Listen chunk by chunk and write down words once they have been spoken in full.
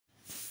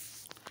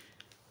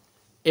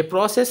A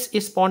process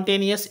is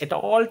spontaneous at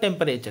all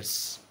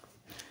temperatures.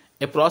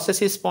 A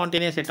process is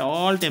spontaneous at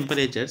all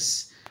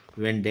temperatures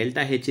when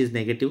delta H is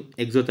negative,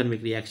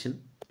 exothermic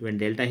reaction. When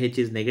delta H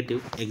is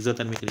negative,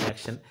 exothermic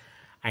reaction,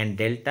 and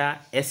delta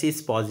S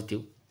is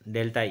positive.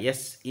 Delta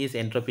S is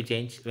entropy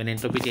change. When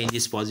entropy change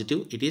is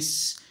positive, it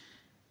is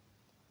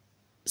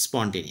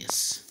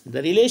spontaneous.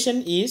 The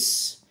relation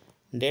is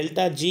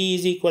delta G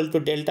is equal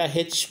to delta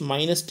H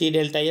minus T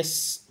delta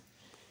S.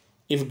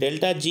 If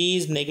delta G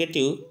is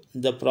negative,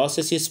 the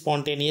process is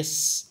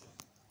spontaneous.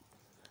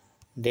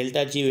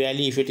 Delta G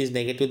value, if it is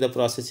negative, the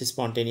process is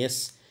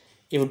spontaneous.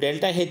 If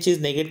delta H is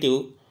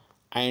negative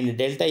and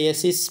delta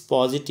S is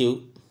positive,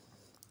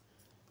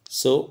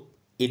 so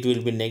it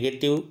will be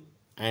negative,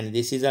 and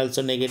this is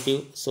also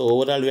negative, so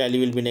overall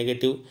value will be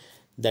negative.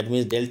 That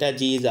means delta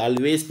G is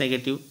always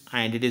negative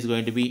and it is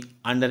going to be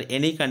under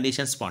any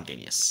condition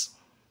spontaneous.